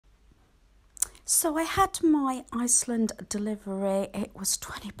So I had my Iceland delivery. It was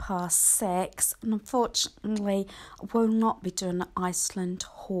 6:20, and unfortunately, I will not be doing an Iceland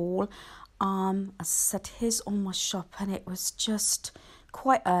haul. As I said, here's all my shopping. It was just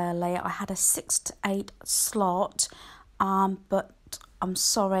quite early. I had a 6 to 8 slot, but I'm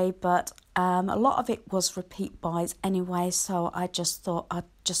sorry, but a lot of it was repeat buys anyway. So I just thought I'd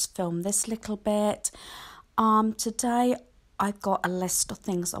just film this little bit. Today I've got a list of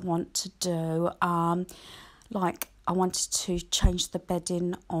things I want to do. Like I wanted to change the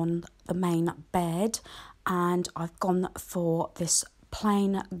bedding on the main bed, and I've gone for this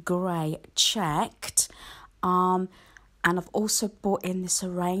plain grey checked. And I've also bought in this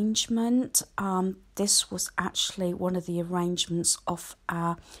arrangement. This was actually one of the arrangements of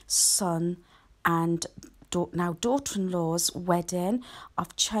our son and now daughter-in-law's wedding.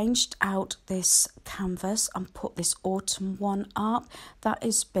 I've changed out this canvas and put this autumn one up. That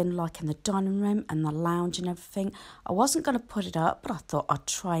has been like in the dining room and the lounge and everything. I wasn't going to put it up, but I thought I'd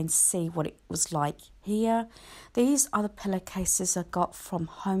try and see what it was like here. These are the pillowcases I got from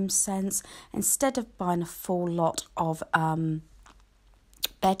HomeSense. Instead of buying a full lot of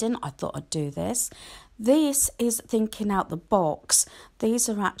bedding, I thought I'd do this. This is thinking out the box. These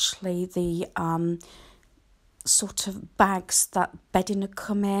are actually the sort of bags that bedding had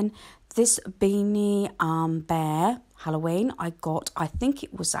come in. This beanie bear Halloween I got, I think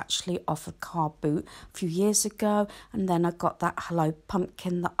it was actually off a car boot a few years ago, and then I got that Hello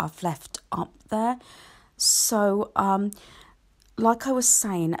Pumpkin that I've left up there. So like I was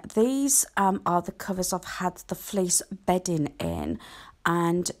saying, these are the covers I've had the fleece bedding in,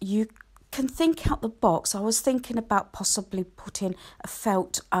 and you can think out the box. I was thinking about possibly putting a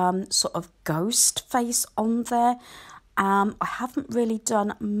felt sort of ghost face on there. I haven't really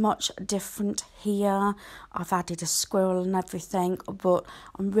done much different here. I've added a squirrel and everything, but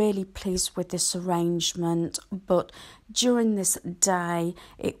I'm really pleased with this arrangement. But during this day,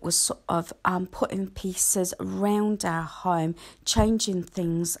 it was sort of putting pieces around our home, changing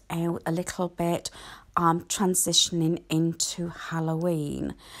things out a little bit, transitioning into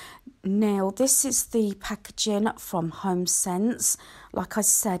Halloween. Now, this is the packaging from HomeSense. Like I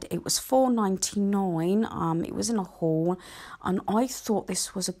said, it was $4.99. It was in a haul, and I thought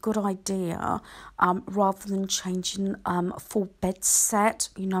this was a good idea. Rather than changing a full bed set,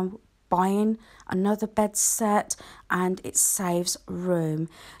 buying another bed set, and it saves room.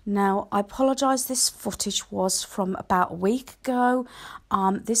 Now, I apologise, this footage was from about a week ago.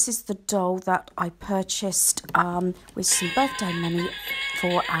 This is the doll that I purchased with some birthday money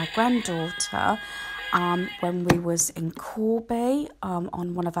for our granddaughter when we was in Corby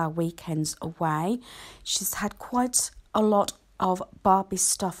on one of our weekends away. She's had quite a lot of Barbie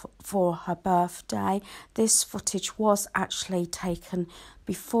stuff for her birthday. This footage was actually taken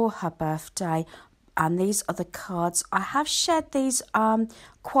before her birthday, and these are the cards. I have shared these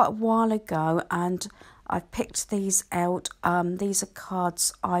quite a while ago, and I've picked these out. These are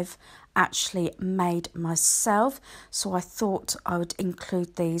cards I've actually made myself, so I thought I would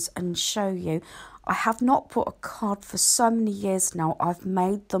include these and show you. I have not put a card for so many years now. I've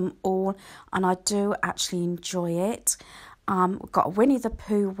made them all, and I do actually enjoy it. We've got a Winnie the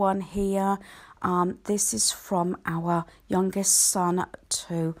Pooh one here. This is from our youngest son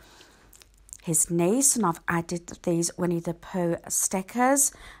to his niece, and I've added these Winnie the Pooh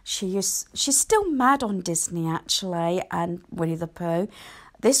stickers. She's still mad on Disney actually, and Winnie the Pooh.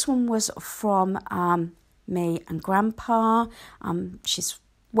 This one was from me and Grandpa. She's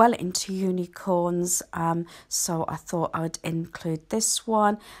well into unicorns, so I thought I would include this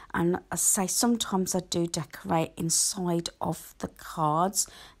one. And I say sometimes I do decorate inside of the cards,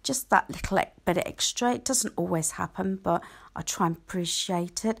 just that little bit extra. It doesn't always happen, but I try and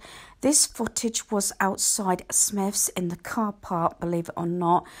appreciate it. This footage was outside Smith's in the car park, believe it or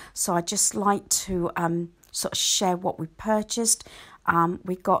not, so I just like to sort of share what we purchased.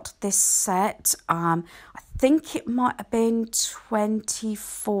 We got this set. I think it might have been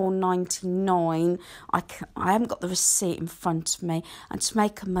 $24.99. I haven't got the receipt in front of me. And to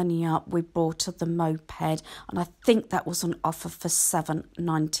make her money up, we bought her the moped, and I think that was on offer for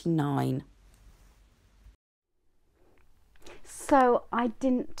 $7.99. So I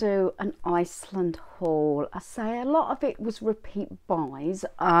didn't do an Iceland haul. I say a lot of it was repeat buys.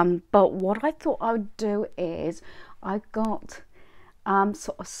 But what I thought I would do is I got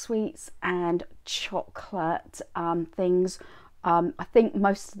sort of sweets and chocolate things I think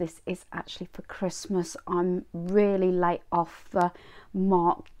most of this is actually for Christmas. I'm really late off the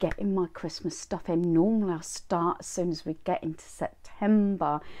mark getting my Christmas stuff in. Normally I start as soon as we get into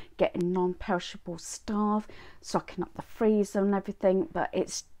September, getting non-perishable stuff, stocking up the freezer and everything, but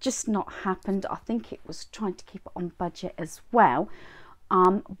it's just not happened. I think it was trying to keep it on budget as well.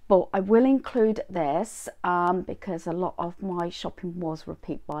 But I will include this because a lot of my shopping was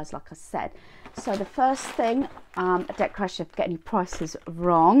repeat buys, like I said. So the first thing, a decoration, if I get any prices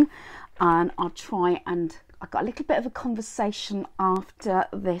wrong, and I'll try and, I got a little bit of a conversation after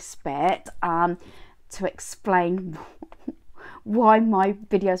this bit to explain why my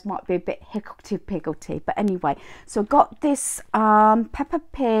videos might be a bit higgledy-piggledy. But anyway, so I got this Peppa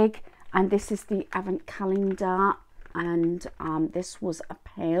Pig, and this is the Advent calendar, and this was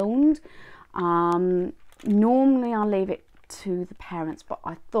 £1. Normally I leave it to the parents, but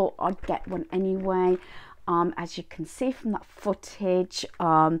I thought I'd get one anyway. As you can see from that footage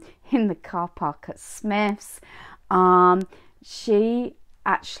in the car park at Smith's, she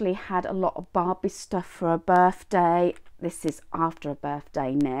actually had a lot of Barbie stuff for her birthday. This is after her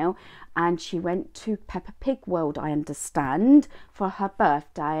birthday now, and she went to Peppa Pig World, I understand, for her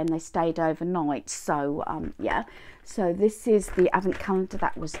birthday, and they stayed overnight. So yeah, so this is the Advent calendar.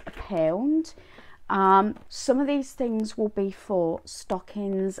 That was £1. Some of these things will be for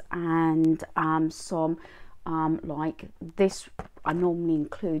stockings, and some like this I normally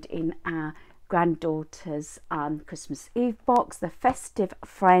include in our granddaughter's Christmas Eve box, the Festive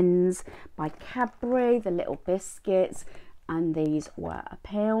Friends by Cadbury, the little biscuits, and these were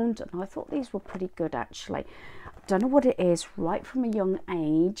 £1, and I thought these were pretty good actually. Don't know what it is, right from a young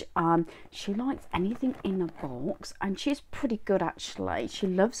age she likes anything in a box, and she's pretty good actually. She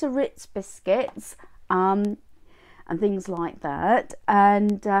loves her Ritz biscuits and things like that,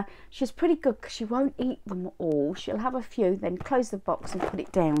 and she's pretty good because she won't eat them all. She'll have a few, then close the box and put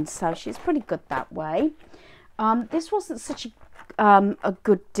it down, so she's pretty good that way. This wasn't such a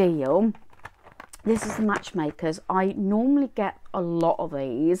good deal. This is the Matchmakers. I normally get a lot of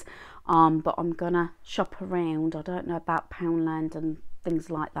these, but I'm gonna shop around. I don't know about Poundland and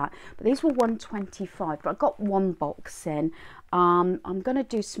things like that, but these were £1.25, but I got one box in. I'm gonna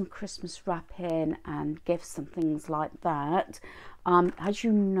do some Christmas wrapping and gifts and things like that. As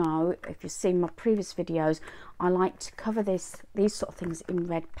you know, if you've seen my previous videos, I like to cover these sort of things in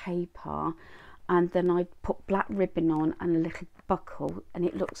red paper, and then I put black ribbon on and a little buckle, and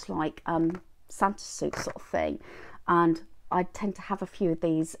it looks like Santa suit sort of thing. And I tend to have a few of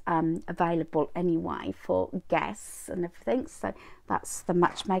these available anyway for guests and everything. So that's the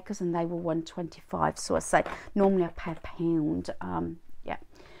Matchmakers, and they were £1.25. So I say normally I pay £1. Yeah,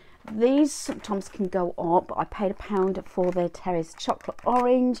 these sometimes can go up. I paid £1 for the Terry's chocolate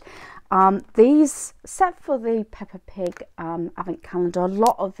orange. These, except for the Peppa Pig Advent calendar, a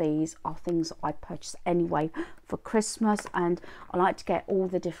lot of these are things I purchase anyway for Christmas, and I like to get all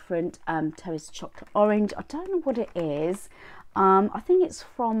the different Terry's chocolate orange. I don't know what it is. I think it's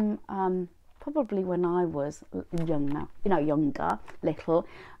from probably when I was younger, little.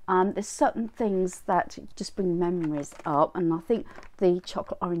 There's certain things that just bring memories up, and I think the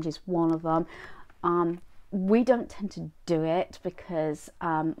chocolate orange is one of them. We don't tend to do it because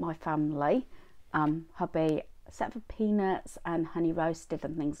my family, hubby, except for peanuts and honey roasted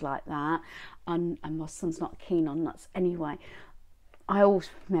and things like that, and my son's not keen on nuts anyway. I always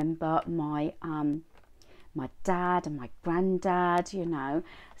remember my my dad and my granddad, you know,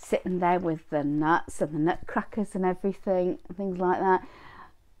 sitting there with the nuts and the nutcrackers and everything, and things like that.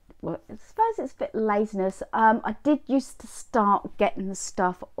 Well, I suppose it's a bit laziness. I did used to start getting the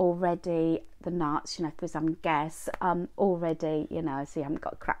stuff already, the nuts, you know, if I was having guests, already, you know, so you haven't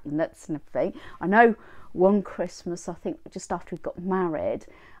got to crack the nuts and everything. I know one Christmas, I think just after we got married,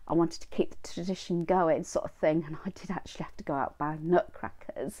 I wanted to keep the tradition going sort of thing, and I did actually have to go out buy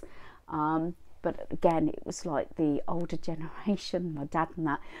nutcrackers. But again, it was like the older generation, my dad and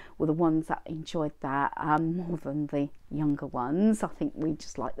that, were the ones that enjoyed that more than the younger ones. I think we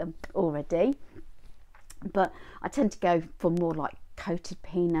just like them already. But I tend to go for more like coated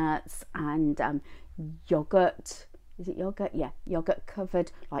peanuts and yogurt. Is it yogurt? Yeah, yogurt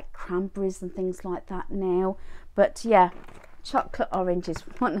covered, like cranberries and things like that now. But yeah, chocolate orange is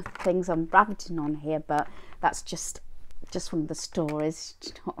one of the things I'm rabbiting on here, but that's just one of the stories, do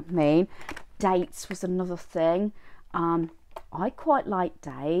you know what I mean? Dates was another thing. I quite like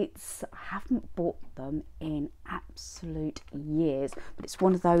dates. I haven't bought them in absolute years, but it's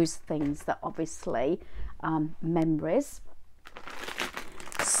one of those things that obviously memories.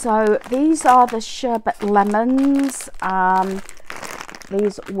 So these are the sherbet lemons.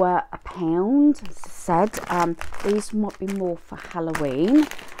 These were £1. It's the said, these might be more for Halloween.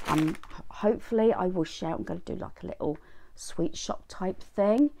 Hopefully I will share. I'm going to do like a little sweet shop type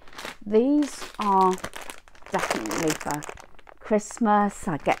thing. These are definitely for Christmas.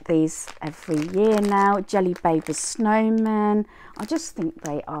 I get these every year now. Jelly Baby Snowmen. I just think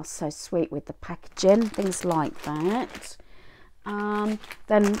they are so sweet with the packaging, things like that.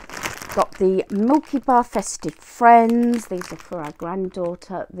 Then got the Milky Bar Festive Friends. These are for our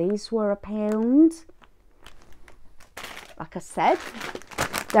granddaughter. These were £1, like I said.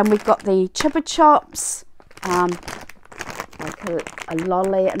 Then we've got the Chupa Chops, like a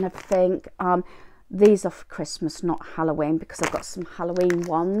lolly and everything. These are for Christmas, not Halloween, because I've got some Halloween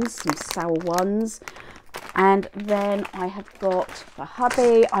ones, some sour ones. And then I have got, for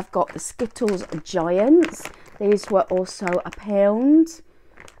hubby, I've got the Skittles Giants. These were also £1.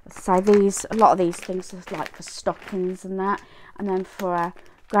 So these, a lot of these things are like for stockings and that. And then for a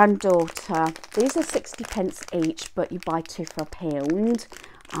granddaughter, these are 60p each, but you buy 2 for £1.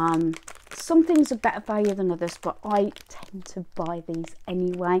 Some things are better value than others, but I tend to buy these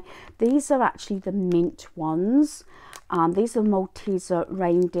anyway. These are actually the mint ones. These are Malteser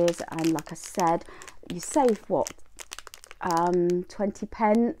reindeers, and like I said, you save what,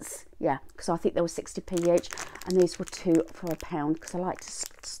 20p, yeah, because I think they were 60p each, and these were 2 for £1, because I like to,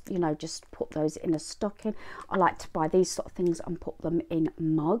 you know, just put those in a stocking. I like to buy these sort of things and put them in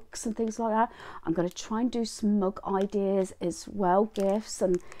mugs and things like that. I'm going to try and do some mug ideas as well, gifts,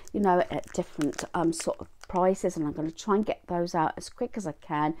 and you know, at different sort of prices, and I'm going to try and get those out as quick as I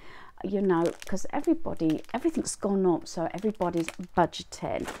can, you know, because everything's gone up, so everybody's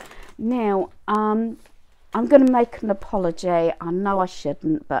budgeting now. I'm going to make an apology. I know I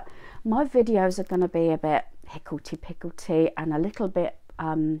shouldn't, but my videos are going to be a bit hicklety-picklety and a little bit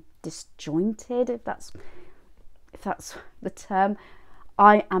disjointed, if that's the term.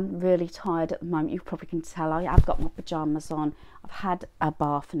 I am really tired at the moment. You probably can tell. I've got my pajamas on. I've had a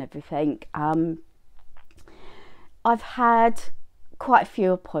bath and everything. I've had quite a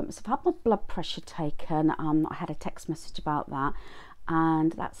few appointments. I've had my blood pressure taken. I had a text message about that,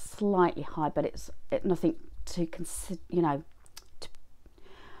 and that's slightly high, but it's nothing to consider, you know.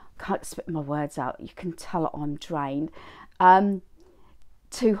 Can't spit my words out. You can tell I'm drained.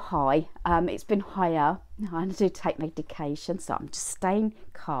 Too high. It's been higher. I do take medication, so I'm just staying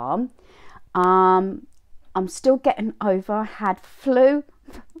calm. I'm still getting over. I had flu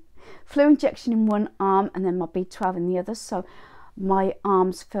injection in one arm and then my B12 in the other, so my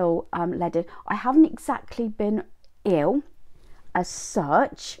arms feel leaded. I haven't exactly been ill as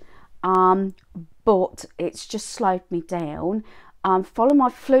such, but it's just slowed me down. Follow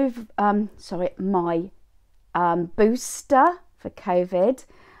my my booster for COVID.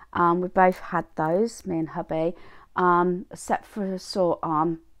 We both had those, me and hubby, except for a sore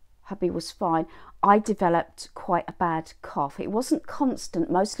arm. Hubby was fine. I developed quite a bad cough. It wasn't constant,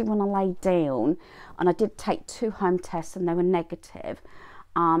 mostly when I lay down, and I did take 2 home tests and they were negative.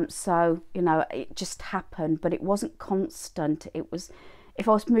 So, you know, it just happened, but it wasn't constant. It was, if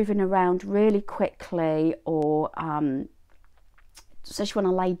I was moving around really quickly, or especially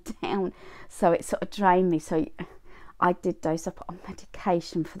when I laid down, so it sort of drained me. So I did dose up on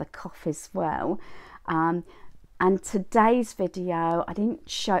medication for the cough as well. And today's video, I didn't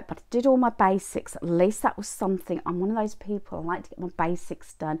show it, but I did all my basics. At least that was something. I'm one of those people, I like to get my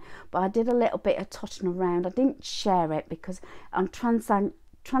basics done, but I did a little bit of tossing around. I didn't share it because I'm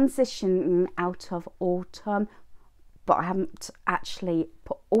transitioning out of autumn, but I haven't actually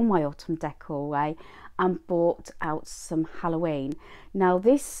put all my autumn decor away and bought out some Halloween. Now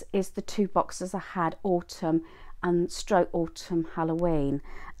this is the 2 boxes I had, autumn and stroke autumn Halloween,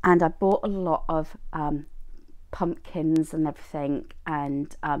 and I bought a lot of pumpkins and everything,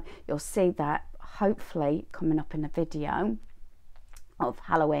 and you'll see that hopefully coming up in a video of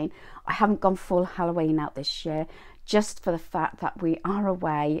Halloween. I haven't gone full Halloween out this year, just for the fact that we are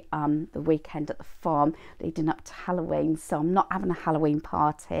away the weekend at the farm leading up to Halloween, so I'm not having a Halloween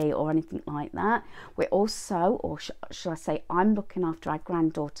party or anything like that. We're also, or should I say, I'm looking after our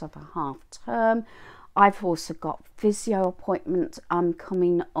granddaughter for half term. I've also got physio appointment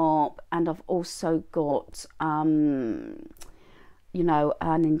coming up, and I've also got you know,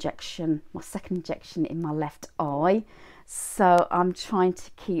 an injection, my second injection in my left eye. So I'm trying to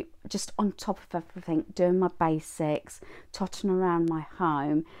keep just on top of everything, doing my basics, tottering around my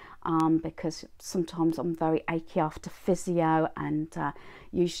home, because sometimes I'm very achy after physio, and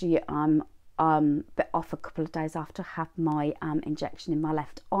usually I'm a bit off a couple of days after I have my injection in my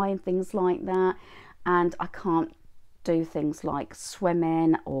left eye and things like that. And I can't do things like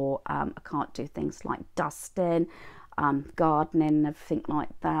swimming, or I can't do things like dusting. gardening and everything like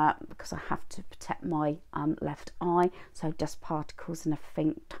that, because I have to protect my left eye, so dust particles and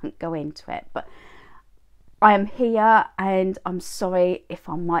everything don't go into it. But I am here, and I'm sorry if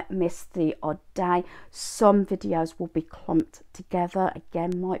I might miss the odd day. Some videos will be clumped together,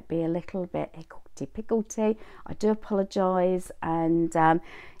 again might be a little bit higgledy-piggledy. I do apologise, and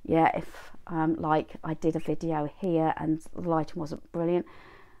yeah, if like I did a video here and the lighting wasn't brilliant,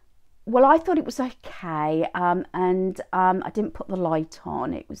 well, I thought it was okay, and I didn't put the light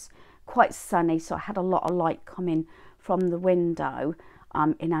on. It was quite sunny, so I had a lot of light coming from the window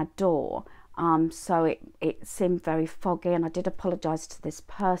in our door, so it seemed very foggy, and I did apologise to this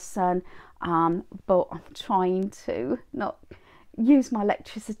person, but I'm trying to not use my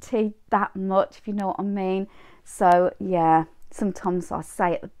electricity that much, if you know what I mean. So yeah, sometimes I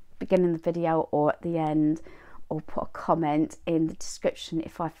say at the beginning of the video or at the end, or put a comment in the description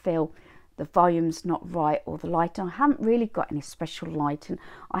if I feel the volume's not right or the lighting. I haven't really got any special lighting.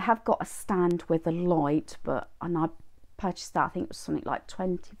 I have got a stand with a light, and I purchased that, I think it was something like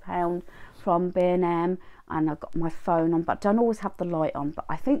 £20 from B&M, and I've got my phone on, but I don't always have the light on. But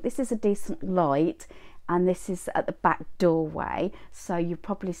I think this is a decent light, and this is at the back doorway, so you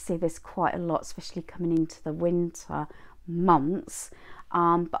probably see this quite a lot, especially coming into the winter months.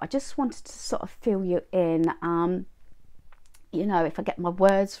 But I just wanted to sort of fill you in, you know, if I get my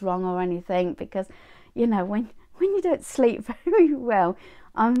words wrong or anything, because, you know, when you don't sleep very well,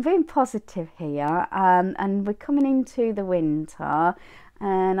 I'm being positive here, and we're coming into the winter,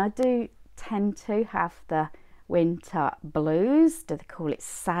 and I do tend to have the winter blues. Do they call it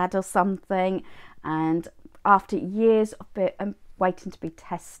sad or something? And after years of it, waiting to be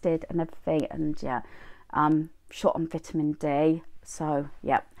tested and everything, and yeah, short on vitamin D. So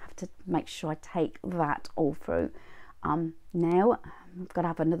yeah, have to make sure I take that all through. Now I'm going to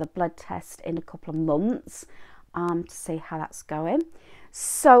have another blood test in a couple of months to see how that's going.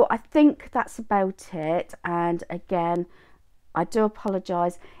 So I think that's about it. And again, I do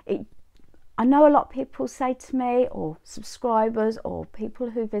apologise. I know a lot of people say to me, or subscribers or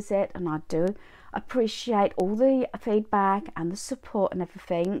people who visit, and I do appreciate all the feedback and the support and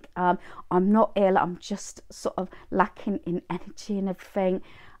everything. I'm not ill, I'm just sort of lacking in energy and everything.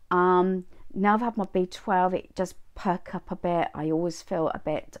 Now I've had my B12, it does perk up a bit. I always feel a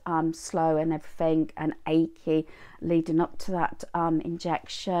bit slow and everything, and achy leading up to that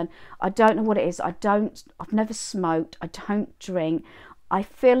injection. I don't know what it is. I've never smoked, I don't drink. I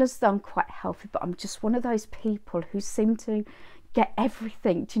feel as though I'm quite healthy, but I'm just one of those people who seem to get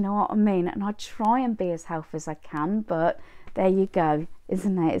everything, do you know what I mean? And I try and be as healthy as I can, but there you go,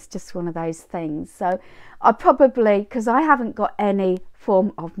 isn't it? It's just one of those things. So I probably, because I haven't got any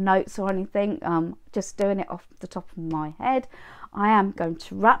form of notes or anything, just doing it off the top of my head, I am going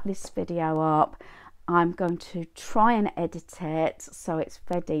to wrap this video up. I'm going to try and edit it so it's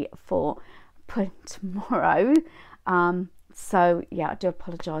ready for putting tomorrow. So yeah, I do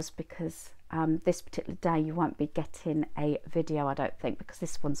apologise, because this particular day you won't be getting a video, I don't think, because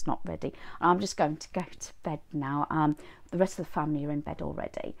this one's not ready. I'm just going to go to bed now. The rest of the family are in bed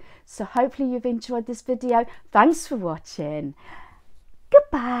already. So hopefully you've enjoyed this video. Thanks for watching.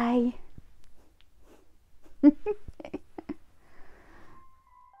 Goodbye.